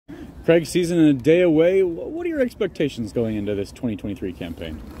Craig, season a day away. What are your expectations going into this 2023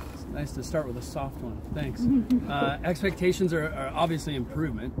 campaign? It's nice to start with a soft one. Thanks. Expectations are obviously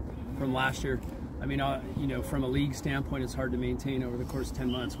improvement from last year. I mean, from a league standpoint, it's hard to maintain over the course of 10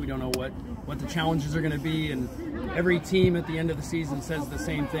 months. We don't know what the challenges are going to be, and every team at the end of the season says the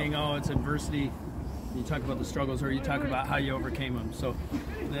same thing. Oh, it's adversity. You talk about the struggles, or you talk about how you overcame them. So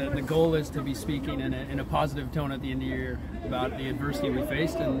the goal is to be speaking in a positive tone at the end of the year about the adversity we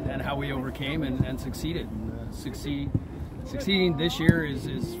faced and how we overcame and succeeded. Succeeding this year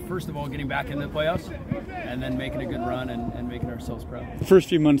is first of all getting back into the playoffs and then making a good run and making ourselves proud. The first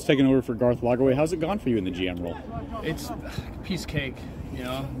few months taking over for Garth Lagerwey, how's it gone for you in the GM role? It's a piece of cake,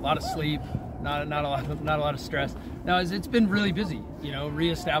 a lot of sleep, not a lot of stress. No, it's been really busy,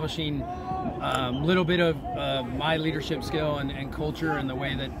 reestablishing a little bit of my leadership skill and culture and the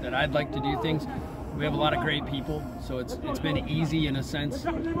way that I'd like to do things. We have a lot of great people, so it's been easy in a sense.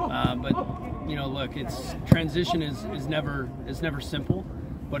 But look, transition is never simple,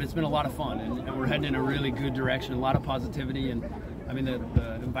 but it's been a lot of fun, and we're heading in a really good direction. A lot of positivity, and I mean the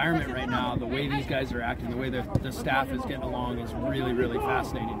environment right now, the way these guys are acting, the way the staff is getting along is really, really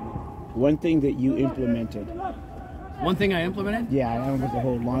fascinating. One thing that you implemented. One thing I implemented? Yeah, I don't know the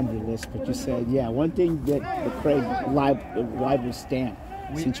whole laundry list, but you said, one thing that the Craig Waibel stamp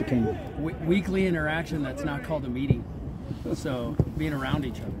since you came. Weekly interaction that's not called a meeting. So being around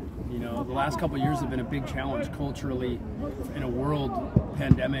each other. The last couple of years have been a big challenge culturally in a world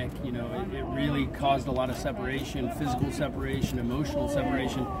pandemic. It really caused a lot of separation, physical separation, emotional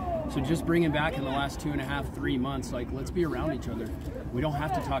separation. So just bringing back in the last 2.5, 3 months, let's be around each other. We don't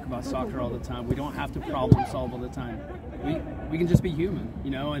have to talk about soccer all the time. We don't have to problem solve all the time. We can just be human,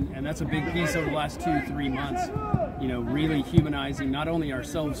 and that's a big piece over the last 2-3 months. Really humanizing not only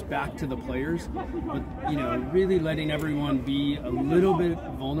ourselves back to the players, but really letting everyone be a little bit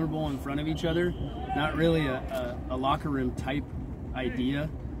vulnerable in front of each other. Not really a locker room type idea.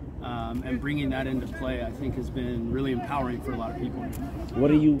 And bringing that into play, I think, has been really empowering for a lot of people. What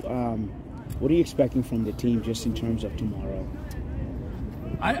are you expecting from the team just in terms of tomorrow?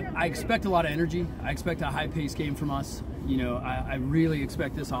 I expect a lot of energy. I expect a high-paced game from us. I really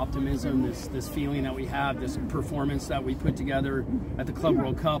expect this optimism, this feeling that we have, this performance that we put together at the Club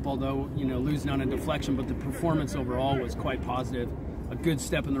World Cup, although, losing on a deflection, but the performance overall was quite positive. A good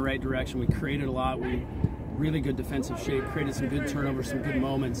step in the right direction. We created a lot. We really good defensive shape, created some good turnovers, some good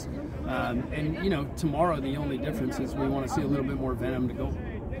moments. And tomorrow the only difference is we want to see a little bit more venom to go.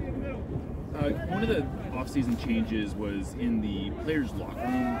 One of the off-season changes was in the players' locker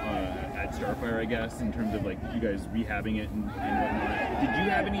room at Starfire, I guess, in terms of you guys rehabbing it and whatnot. Did you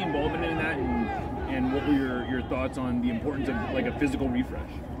have any involvement in that, and what were your thoughts on the importance of a physical refresh?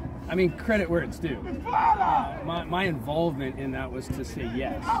 I mean, credit where it's due. My involvement in that was to say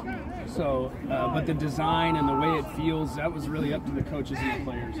yes. So, but the design and the way it feels, that was really up to the coaches and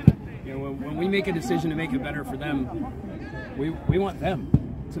the players. When we make a decision to make it better for them, we want them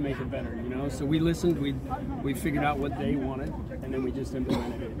to make it better. So we listened, we figured out what they wanted, and then we just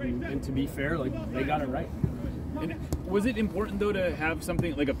implemented it. And to be fair, they got it right. And was it important though to have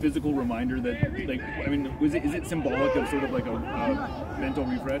something like a physical reminder that, is it symbolic of sort of a mental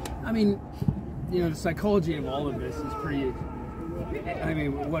refresh? I mean, the psychology of all of this is pretty. I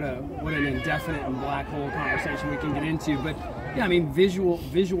mean, what an indefinite and black hole conversation we can get into, but yeah, I mean, visual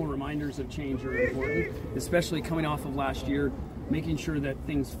reminders of change are important, especially coming off of last year. Making sure that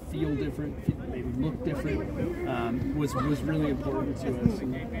things feel different, maybe look different, was really important to us,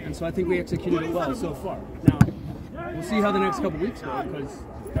 and so I think we executed it well so far. Now, we'll see how the next couple weeks go, because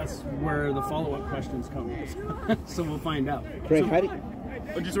that's where the follow-up questions come. So we'll find out. Craig,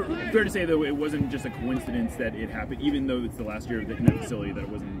 just fair to say though, it wasn't just a coincidence that it happened, even though it's the last year in that facility that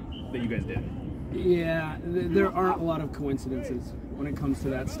you guys did. Yeah, there aren't a lot of coincidences when it comes to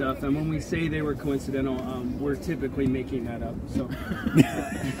that stuff, and when we say they were coincidental, we're typically making that up. So,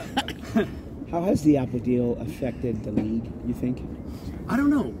 how has the Apple deal affected the league, you think? I don't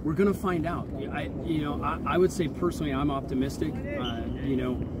know. We're going to find out. I would say personally, I'm optimistic.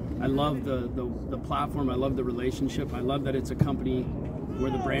 I love the platform. I love the relationship. I love that it's a company where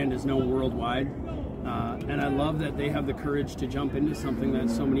the brand is known worldwide. And I love that they have the courage to jump into something that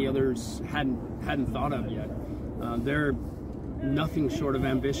so many others hadn't thought of yet. They're nothing short of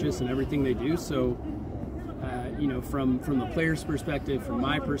ambitious in everything they do. So, from the player's perspective, from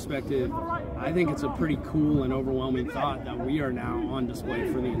my perspective, I think it's a pretty cool and overwhelming thought that we are now on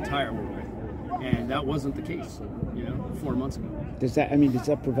display for the entire world. And that wasn't the case, 4 months ago. Does that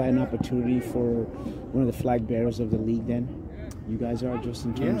provide an opportunity for one of the flag bearers of the league then? you guys are, just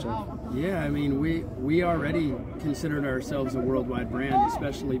in terms of? Yeah, I mean, we already considered ourselves a worldwide brand,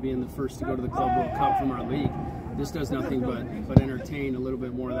 especially being the first to go to the Club World Cup from our league. This does nothing but entertain a little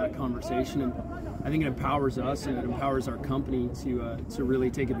bit more of that conversation, and I think it empowers us and it empowers our company to really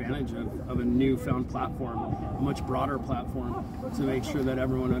take advantage of a newfound platform, a much broader platform, to make sure that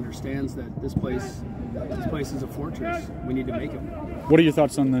everyone understands that this place is a fortress. We need to make it. What are your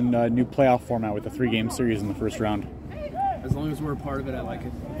thoughts on the new playoff format with the 3-game series in the first round? As long as we're a part of it, I like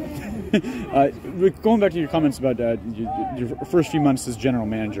it. Going back to your comments about your first few months as general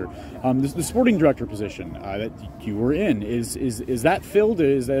manager, the sporting director position that you were in, is that filled?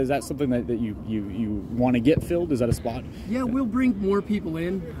 Is that something that you want to get filled? Is that a spot? Yeah, we'll bring more people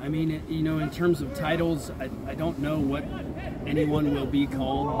in. I mean, you know, in terms of titles, I don't know what anyone will be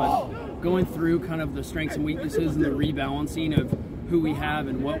called, but going through kind of the strengths and weaknesses and the rebalancing of who we have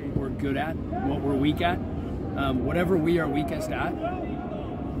and what we're good at, what we're weak at. Whatever we are weakest at,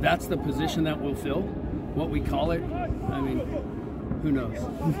 that's the position that we'll fill. What we call it, I mean, who knows?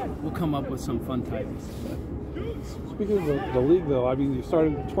 We'll come up with some fun titles. Speaking of the league, though, I mean, you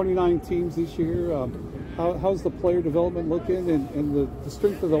started 29 teams this year. How's the player development looking, and the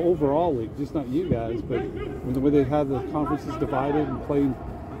strength of the overall league? Just not you guys, but the way they have the conferences divided and playing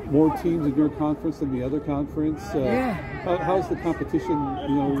more teams in your conference than the other conference. How's the competition?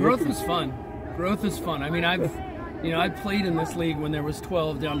 You know, growth is fun. Growth is fun. I mean, I've played in this league when there was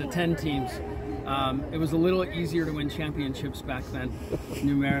 12 down to 10 teams. It was a little easier to win championships back then,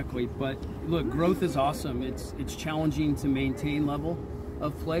 numerically. But look, growth is awesome. It's challenging to maintain level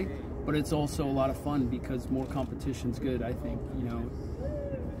of play, but it's also a lot of fun because more competition's good, I think. You know,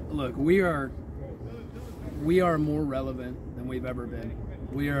 look, we are more relevant than we've ever been.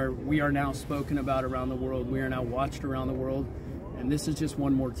 We are now spoken about around the world. We are now watched around the world. And this is just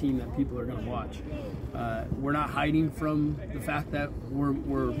one more team that people are going to watch. We're not hiding from the fact that we're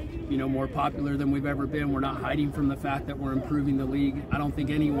more popular than we've ever been. We're not hiding from the fact that we're improving the league. I don't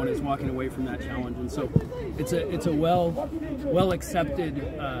think anyone is walking away from that challenge. And so it's a well accepted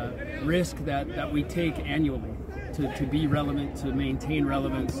risk that we take annually to be relevant, to maintain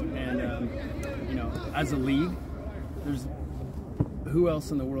relevance, and you know, as a league, who else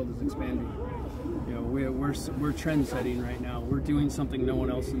in the world is expanding? You know, we're trend setting right now. We're doing something no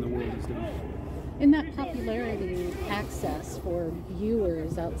one else in the world is doing. And that popularity access for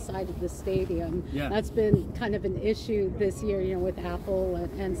viewers outside of the stadium, that's been kind of an issue this year, you know, with Apple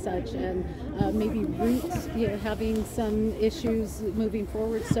and such, and maybe Roots, you know, having some issues moving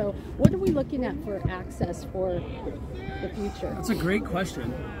forward. So what are we looking at for access for the future? That's a great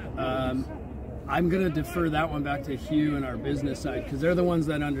question. I'm going to defer that one back to Hugh and our business side, because they're the ones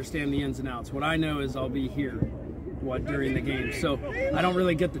that understand the ins and outs. What I know is I'll be here during the game, so I don't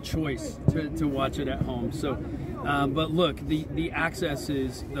really get the choice to watch it at home. So, but look, the access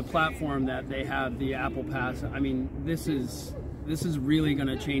is the platform that they have, the Apple Pass. I mean, this is really going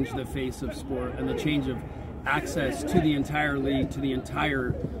to change the face of sport and the change of access to the entire league, to the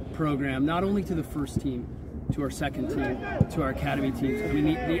entire program, not only to the first team, to our second team, to our academy teams. I mean,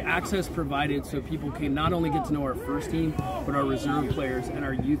 the access provided so people can not only get to know our first team, but our reserve players and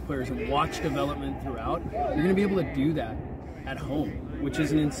our youth players and watch development throughout. You're going to be able to do that at home, which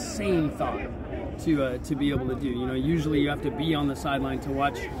is an insane thought to be able to do. You know, usually you have to be on the sideline to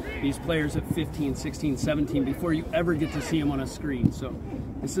watch these players at 15, 16, 17 before you ever get to see them on a screen. So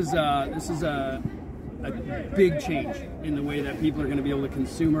this is a big change in the way that people are going to be able to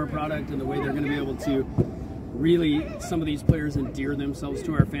consume our product and the way they're going to be able to really, some of these players endear themselves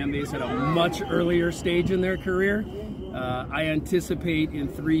to our fan base at a much earlier stage in their career. I anticipate in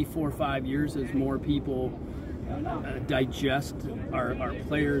 3, 4, 5 years, as more people digest our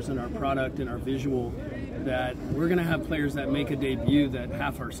players and our product and our visual, that we're going to have players that make a debut that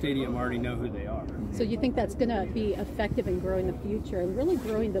half our stadium already know who they are. So you think that's going to be effective in growing the future and really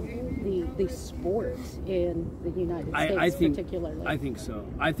growing the sport in the United States particularly? I think so.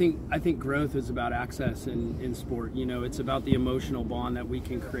 I think growth is about access in sport. You know, it's about the emotional bond that we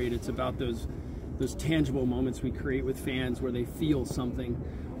can create. It's about those tangible moments we create with fans where they feel something,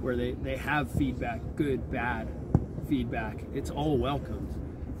 where they have feedback, good, bad feedback. It's all welcomed.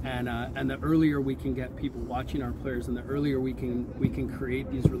 And the earlier we can get people watching our players, and the earlier we can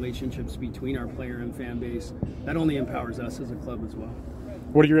create these relationships between our player and fan base, that only empowers us as a club as well.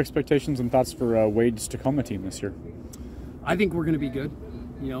 What are your expectations and thoughts for Wade's Tacoma team this year? I think we're going to be good.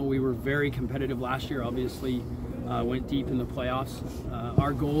 You know, we were very competitive last year. Obviously, went deep in the playoffs.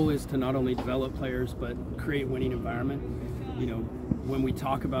 Our goal is to not only develop players but create winning environment. You know, when we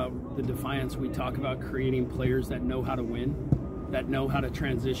talk about the Defiance, we talk about creating players that know how to win, that know how to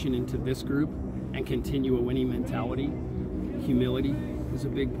transition into this group and continue a winning mentality. humility is a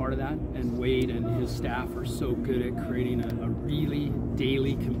big part of that, and Wade and his staff are so good at creating a really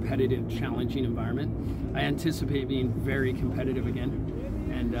daily, competitive, challenging environment. I anticipate being very competitive again,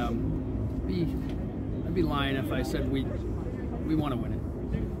 and I'd be lying if I said we want to win it.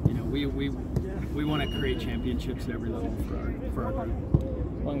 You know, we want to create championships at every level for our group.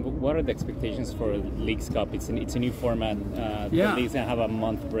 Well, what are the expectations for Leagues Cup? It's a new format. Yeah. The league's gonna have a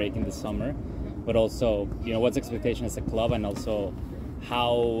month break in the summer, but also, you know, what's the expectation as a club, and also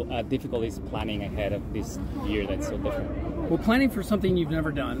how difficult is planning ahead of this year that's so different? Well, planning for something you've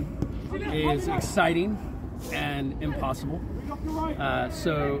never done is exciting and impossible.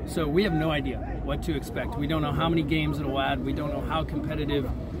 So we have no idea what to expect. We don't know how many games it'll add. We don't know how competitive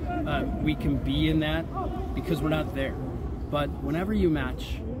we can be in that, because we're not there. But whenever you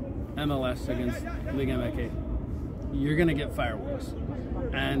match MLS against Liga MX, you're going to get fireworks.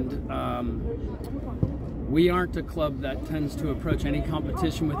 And we aren't a club that tends to approach any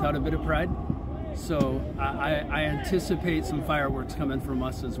competition without a bit of pride. So I anticipate some fireworks coming from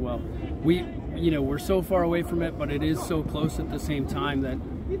us as well. We're so far away from it, but it is so close at the same time that,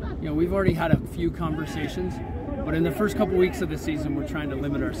 you know, we've already had a few conversations. But in the first couple weeks of the season, we're trying to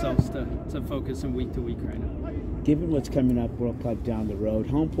limit ourselves to focus in week to week right now. Given what's coming up, World Cup down the road,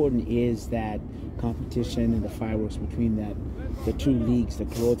 how important is that competition and the fireworks between the two leagues, the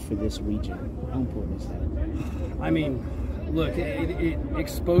growth for this region? How important is that? I mean, look,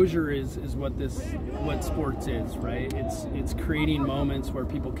 exposure is what sports is, right? It's creating moments where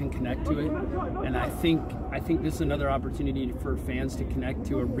people can connect to it, and I think this is another opportunity for fans to connect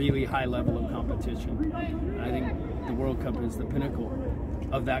to a really high level of competition. And I think the World Cup is the pinnacle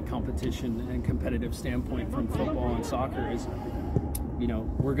of that competition and competitive standpoint from football and soccer. Is, you know,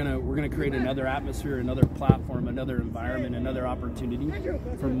 we're gonna create another atmosphere, another platform, another environment, another opportunity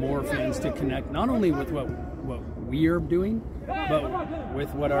for more fans to connect, not only with what we are doing, but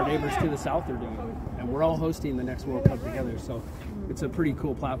with what our neighbors to the south are doing. And we're all hosting the next World Cup together, so it's a pretty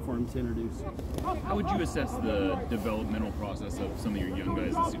cool platform to introduce. How would you assess the developmental process of some of your young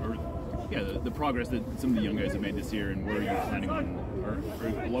guys this year? The progress that some of the young guys have made this year, and where are you planning on?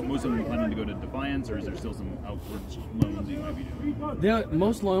 Are most of them planning to go to Defiance, or is there still some outward loans you might be doing?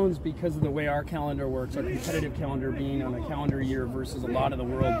 Most loans, because of the way our calendar works, our competitive calendar being on a calendar year versus a lot of the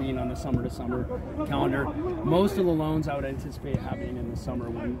world being on the summer-to-summer calendar, most of the loans I would anticipate happening in the summer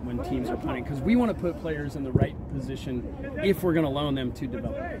when teams are planning, because we want to put players in the right position if we're going to loan them to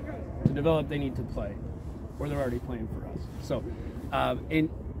develop. To develop, they need to play, or they're already playing for us. So, and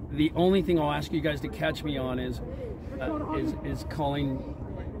the only thing I'll ask you guys to catch me on is calling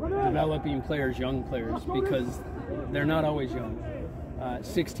developing players young players, because they're not always young.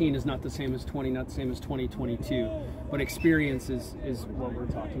 16 is not the same as 20, not the same as 2022, but experience is what we're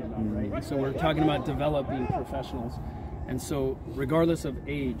talking about, right? And so we're talking about developing professionals, and so regardless of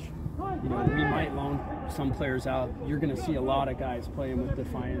age, you know, we might loan some players out. You're going to see a lot of guys playing with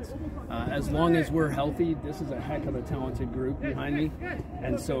Defiance. As long as we're healthy, this is a heck of a talented group behind me,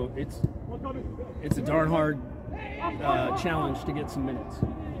 and so it's a darn hard challenge to get some minutes.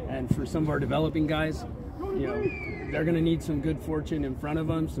 And for some of our developing guys, you know, they're going to need some good fortune in front of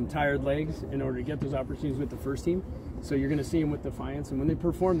them, some tired legs, in order to get those opportunities with the first team. So you're going to see them with Defiance, and when they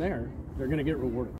perform there, they're going to get rewarded.